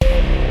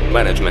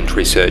Management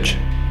Research.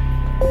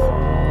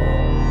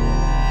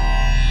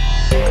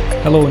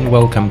 Hello and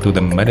welcome to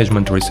the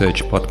Management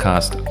Research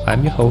podcast.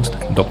 I'm your host,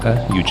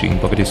 Dr. Eugene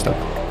Povedistov.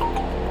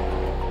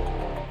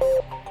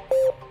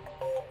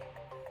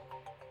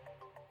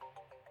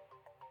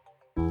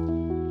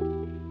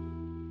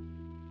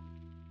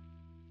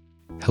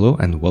 Hello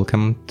and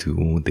welcome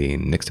to the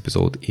next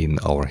episode in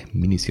our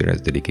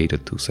mini-series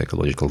dedicated to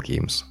psychological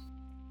games.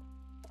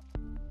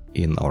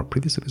 In our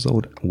previous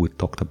episode, we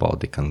talked about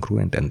the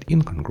congruent and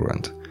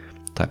incongruent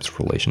types of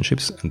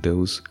relationships, and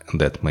those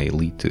that may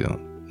lead to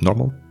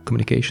normal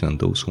communication and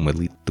those who may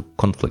lead to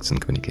conflicts in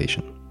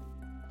communication.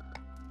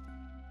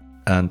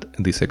 And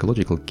the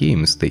psychological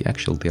games, they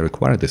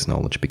require this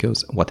knowledge,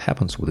 because what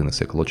happens within the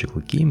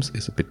psychological games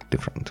is a bit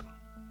different.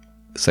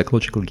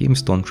 Psychological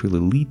games don't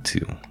really lead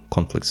to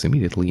conflicts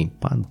immediately,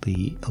 but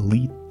they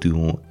lead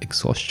to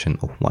exhaustion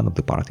of one of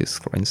the parties,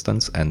 for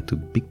instance, and to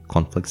big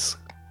conflicts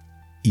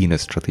in a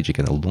strategic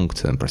and a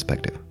long-term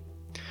perspective.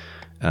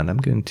 And I'm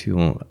going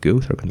to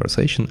go through a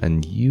conversation,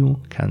 and you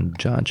can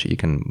judge,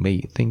 may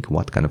think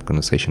what kind of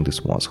conversation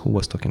this was, who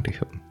was talking to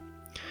whom.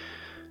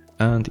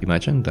 And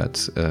imagine that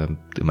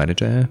the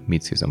manager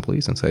meets his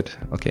employees and said,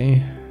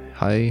 okay,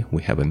 hi,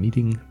 we have a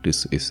meeting,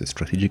 this is a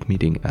strategic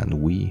meeting, and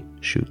we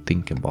should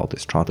think about the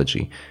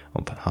strategy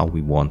of how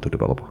we want to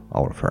develop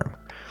our firm.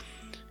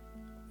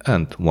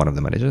 And one of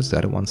the managers, the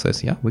other one,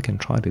 says, yeah, we can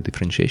try the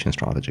differentiation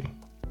strategy.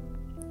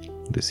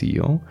 The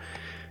CEO,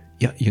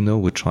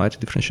 we tried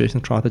differentiation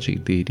strategy,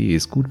 the idea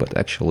is good, but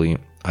actually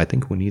I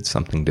think we need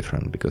something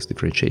different, because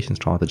differentiation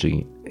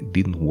strategy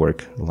didn't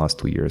work the last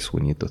 2 years,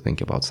 we need to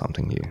think about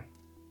something new.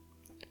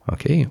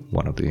 Okay,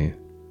 one of the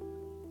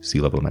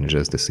C-level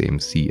managers, the same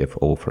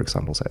CFO, for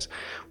example, says,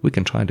 we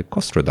can try the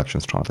cost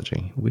reduction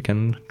strategy, we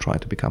can try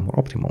to become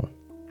more optimal.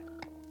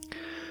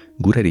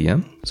 Good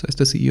idea, says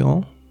the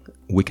CEO,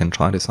 we can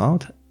try this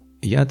out.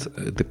 Yet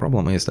the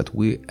problem is that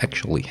we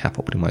actually have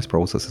optimized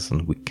processes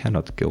and we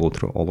cannot go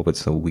through all of it,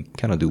 so we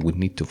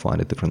need to find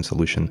a different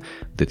solution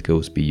that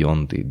goes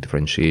beyond the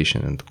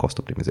differentiation and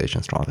cost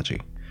optimization strategy.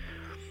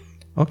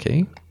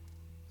 Okay,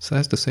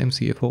 says the same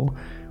CFO,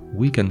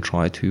 we can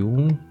try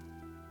to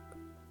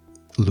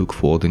look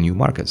for the new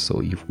markets.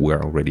 So if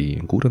we're already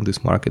good on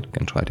this market, we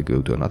can try to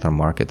go to another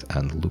market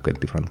and look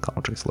at different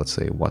countries. Let's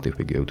say, what if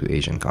we go to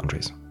Asian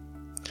countries?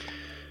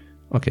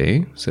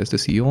 Okay, says the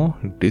CEO,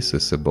 this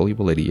is a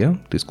valuable idea,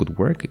 this could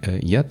work,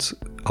 yet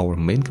our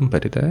main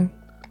competitor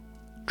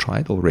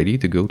tried already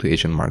to go to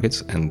Asian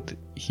markets and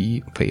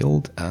he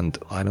failed, and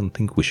I don't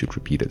think we should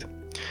repeat it.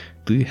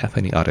 Do you have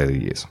any other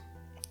ideas?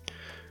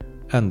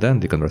 And then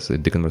the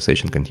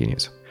conversation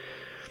continues.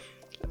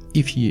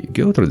 If you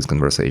go through this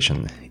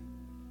conversation,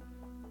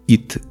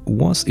 it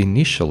was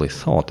initially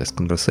thought as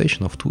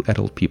conversation of two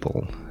adult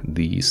people,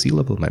 the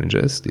C-level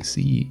managers, the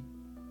CEO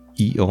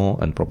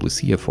and probably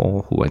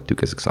CFO, who I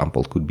took as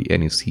example, could be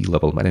any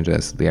C-level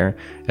managers there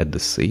at the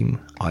same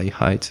eye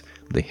height.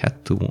 They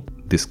had to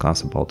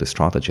discuss about the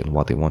strategy and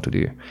what they want to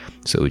do.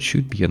 So it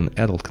should be an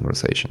adult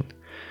conversation.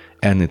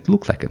 And it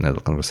looked like an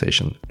adult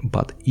conversation,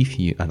 but if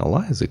you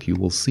analyze it, you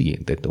will see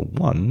that the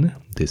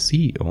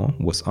CEO,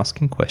 was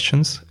asking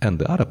questions and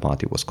the other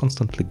party was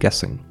constantly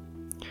guessing.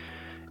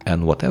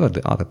 And whatever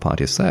the other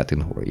party said,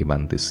 or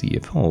even the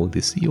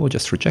CEO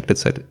just rejected,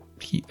 said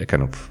he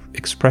kind of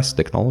expressed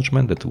the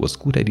acknowledgement that it was a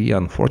good idea,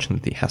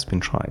 unfortunately it has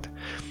been tried.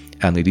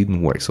 And it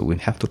didn't work, so we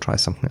have to try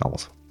something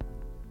else.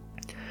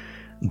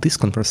 This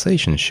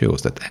conversation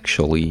shows that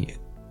actually,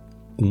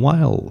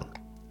 while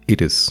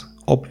it is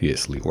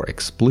obviously or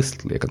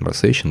explicitly a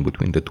conversation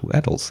between the two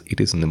adults, it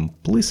is an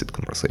implicit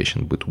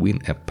conversation between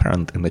a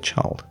parent and a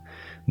child.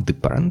 The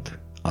parent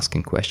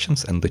asking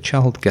questions and the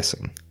child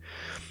guessing.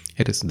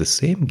 It is the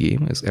same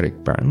game as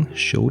Eric Berne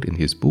showed in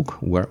his book,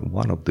 where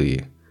one of the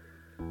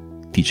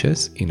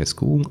teachers in a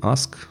school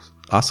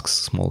asks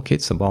small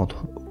kids about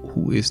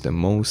who is the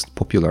most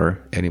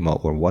popular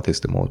animal or what is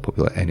the most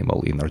popular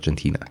animal in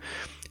Argentina.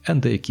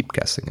 And they keep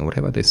guessing, and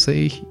whatever they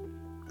say,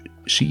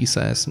 she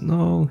says,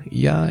 no,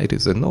 yeah, it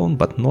is a known,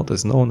 but not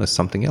as known as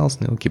something else.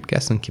 No, keep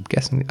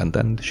guessing, and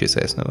then she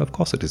says, no, of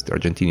course it is the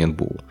Argentinian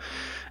bull.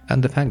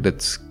 And the fact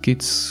that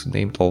kids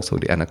named also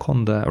the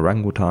anaconda,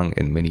 orangutan,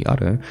 and many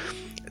other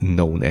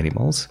known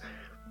animals,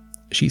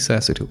 she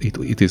says it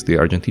is the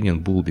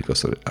Argentinian bull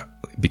because of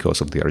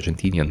the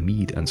Argentinian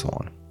meat and so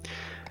on.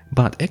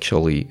 But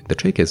actually, the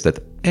trick is that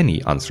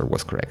any answer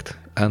was correct,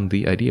 and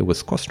the idea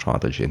with cost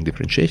strategy and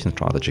differentiation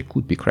strategy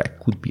could be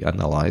correct, could be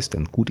analyzed,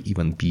 and could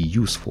even be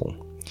useful.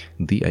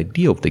 The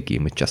idea of the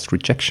game is just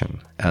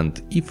rejection,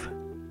 and if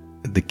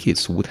the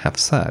kids would have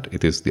said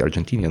it is the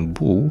Argentinian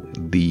bull,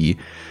 the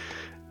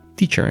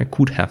teacher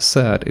could have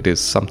said it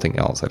is something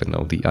else, I don't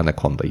know, the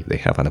anaconda, if they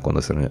have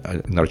anacondas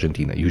in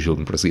Argentina, usually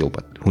in Brazil,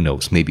 but who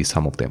knows, maybe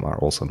some of them are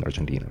also in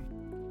Argentina.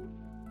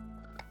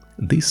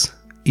 This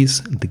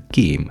is the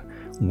game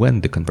when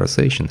the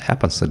conversation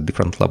happens at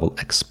different level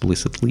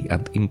explicitly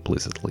and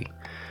implicitly.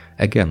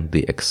 Again,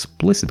 the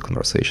explicit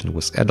conversation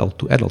was adult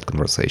to adult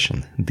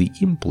conversation, the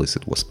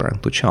implicit was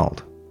parent to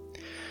child.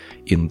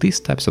 In these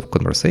types of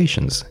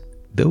conversations,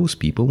 those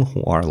people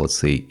who are, let's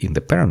say, in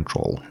the parent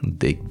role,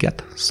 they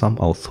get some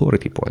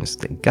authority points,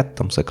 they get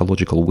some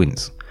psychological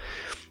wins.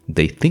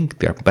 They think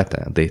they're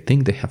better, they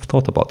think they have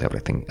thought about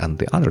everything, and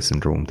the others in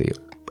the room, they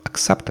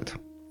accept it.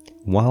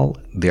 While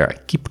they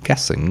keep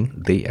guessing,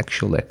 they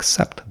actually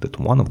accept that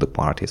one of the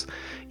parties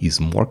is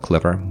more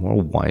clever,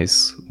 more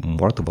wise,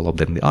 more developed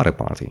than the other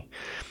party.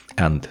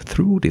 And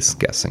through this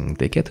guessing,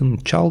 they get in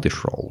a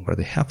childish role where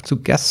they have to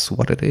guess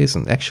what it is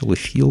and actually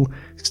feel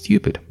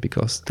stupid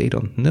because they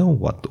don't know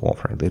what to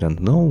offer. They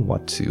don't know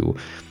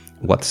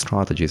what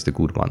strategy is the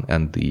good one.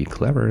 And the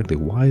clever, the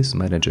wise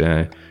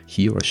manager,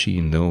 he or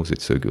she knows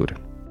it so good.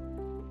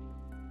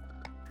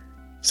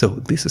 So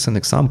this is an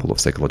example of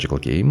psychological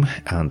game,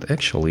 and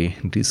actually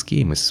this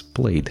game is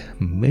played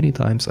many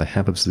times. I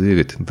have observed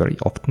it very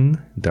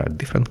often. There are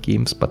different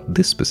games, but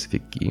this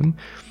specific game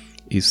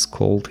is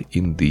called,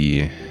 in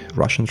the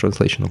Russian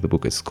translation of the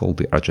book, it's called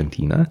the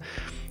Argentina.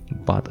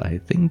 But I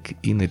think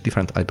in a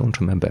different, I don't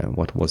remember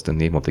what was the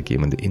name of the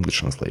game in the English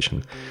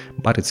translation,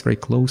 but it's very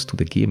close to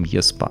the game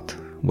Yes But.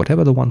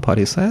 Whatever the one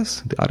party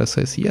says, the other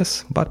says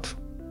yes, but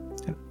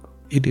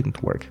it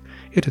didn't work.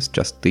 It is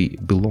just they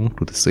belong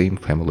to the same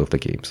family of the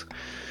games.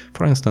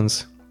 For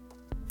instance,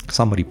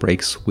 somebody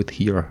breaks with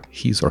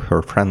his or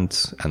her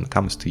friends and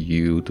comes to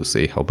you to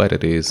say how bad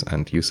it is,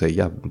 and you say,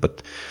 yeah,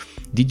 but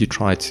did you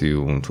try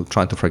to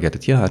forget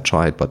it? Yeah, I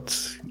tried, but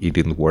it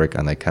didn't work,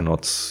 and I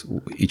cannot,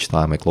 each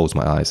time I close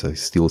my eyes, I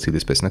still see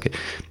this person. Okay,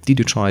 did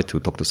you try to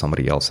talk to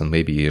somebody else and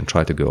maybe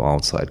try to go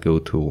outside, go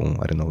to,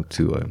 I don't know,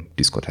 to a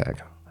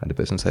discotheque? And the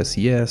person says,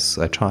 yes,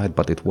 I tried,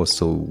 but it was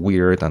so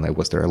weird and I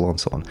was there alone,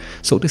 so on.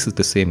 So this is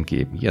the same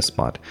game, Yes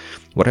But.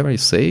 Whatever you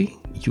say,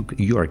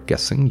 you are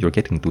guessing, you're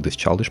getting to this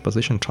childish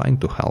position, trying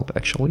to help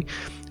actually,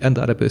 and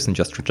the other person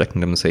just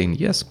rejecting them and saying,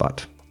 yes,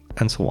 but,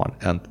 and so on.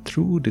 And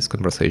through this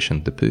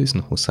conversation, the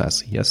person who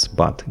says, yes,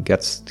 but,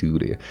 gets to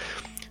the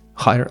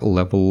higher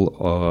level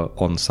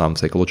on some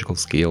psychological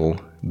scale,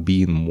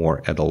 being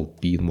more adult,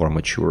 being more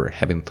mature,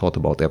 having thought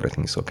about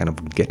everything, so kind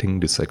of getting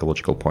the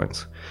psychological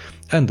points.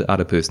 And the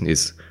other person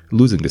is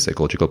losing the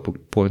psychological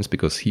points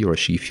because he or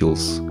she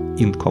feels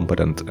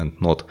incompetent and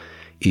not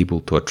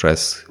able to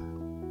address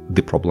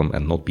the problem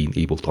and not being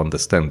able to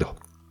understand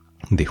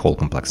the whole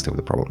complexity of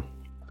the problem.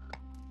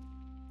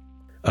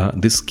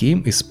 This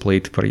game is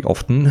played very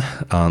often,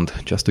 and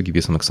just to give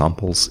you some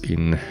examples,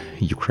 in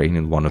Ukraine,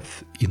 in one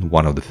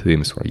of the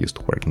firms where I used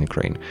to work in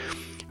Ukraine,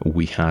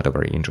 we had a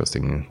very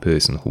interesting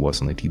person who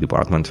was in the IT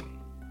department,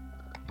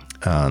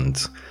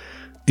 and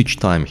each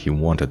time he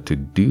wanted to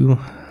do,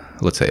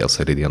 let's say, I'll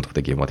say at the end of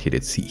the game what he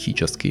did, he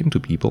just came to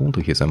people,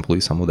 to his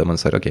employees, some of them, and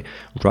said, okay,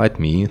 write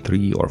me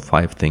 3 or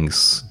 5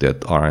 things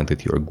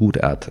that you're good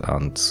at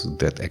and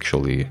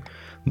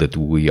that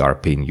we are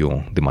paying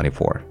you the money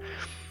for.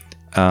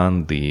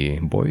 And the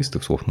boys,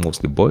 this was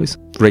mostly boys,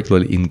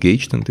 regularly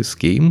engaged in this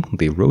game.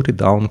 They wrote it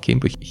down, came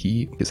to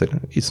he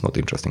said, it's not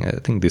interesting. I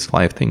think these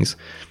 5 things,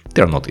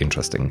 they're not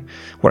interesting,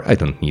 or I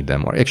don't need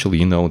them, or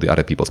actually, the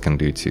other people can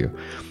do it too.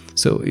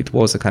 So it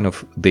was a kind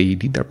of, they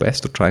did their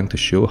best to trying to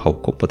show how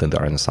competent they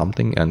are in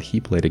something, and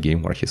he played a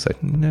game where he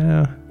said,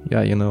 nah,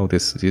 yeah,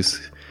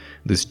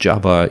 this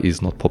Java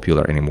is not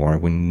popular anymore.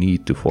 We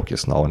need to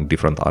focus now on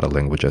different other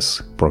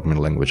languages,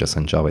 programming languages,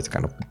 and Java is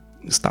kind of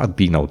start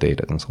being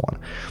outdated and so on.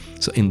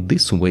 So in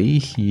this way,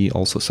 he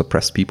also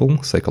suppressed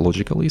people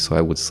psychologically. So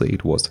I would say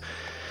it was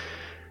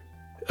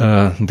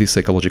this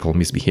psychological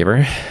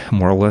misbehavior,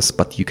 more or less,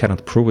 but you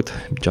cannot prove it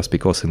just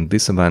because in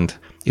this event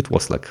it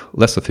was like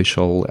less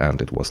official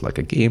and it was like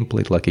a game,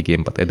 played like a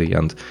game, but at the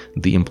end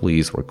the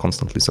employees were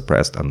constantly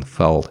suppressed and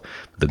felt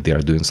that they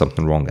are doing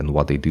something wrong and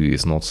what they do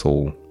is not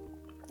so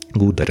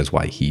good. That is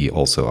why he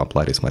also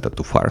applied his method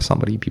to fire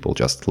somebody. People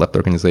just left the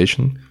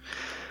organization.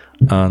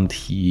 And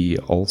he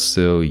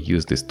also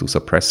used this to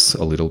suppress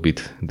a little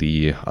bit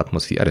the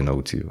atmosphere, I don't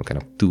know,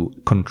 to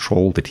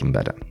control the team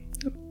better.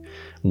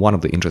 One of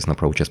the interesting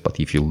approaches, but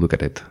if you look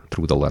at it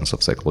through the lens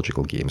of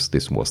psychological games,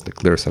 this was the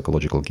clear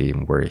psychological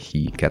game where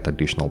he got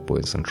additional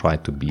points and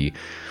tried to be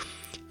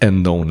a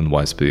known and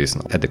wise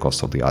person at the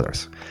cost of the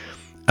others.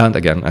 And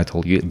again, I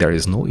told you, there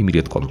is no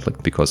immediate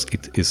conflict because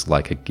it is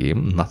like a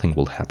game, nothing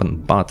will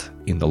happen, but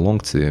in the long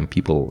term,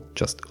 people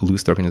just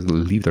leave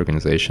the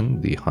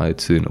organization, the high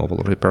turnover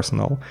of the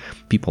personnel,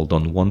 people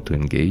don't want to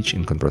engage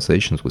in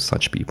conversations with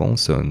such people,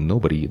 so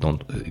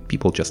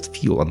people just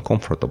feel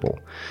uncomfortable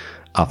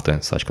after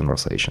such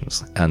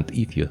conversations. And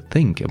if you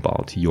think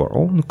about your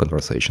own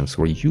conversations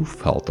where you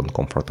felt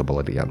uncomfortable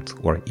at the end,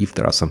 or if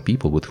there are some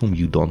people with whom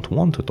you don't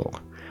want to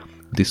talk,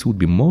 this would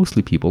be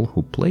mostly people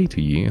who play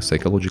to you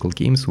psychological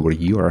games where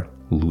you are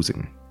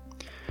losing.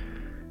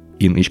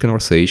 In each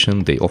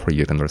conversation, they offer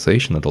you a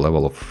conversation at the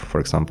level of, for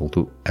example,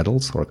 2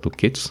 adults or 2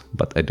 kids,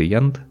 but at the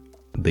end,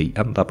 they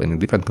end up in a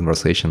different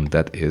conversation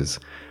that is,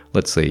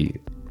 let's say,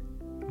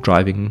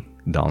 driving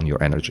down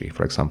your energy.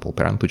 For example,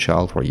 parent to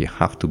child, where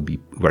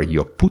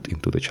you're put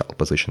into the child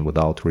position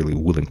without really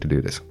willing to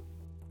do this.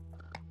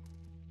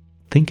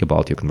 Think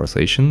about your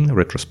conversation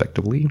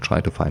retrospectively,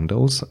 try to find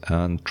those,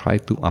 and try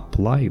to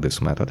apply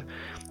this method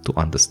to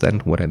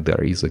understand whether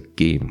there is a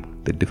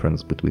game, the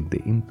difference between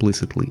the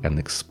implicitly and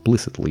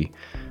explicitly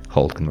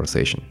held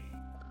conversation.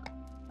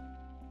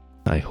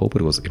 I hope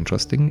it was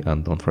interesting,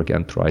 and don't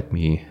forget to write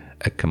me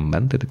a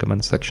comment in the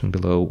comment section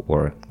below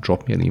or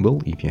drop me an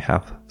email if you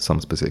have some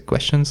specific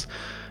questions.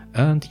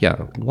 And yeah,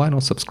 why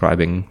not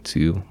subscribing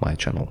to my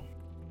channel?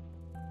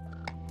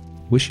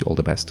 Wish you all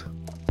the best.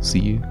 See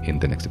you in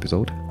the next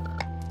episode,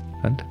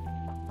 and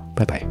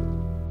bye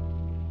bye.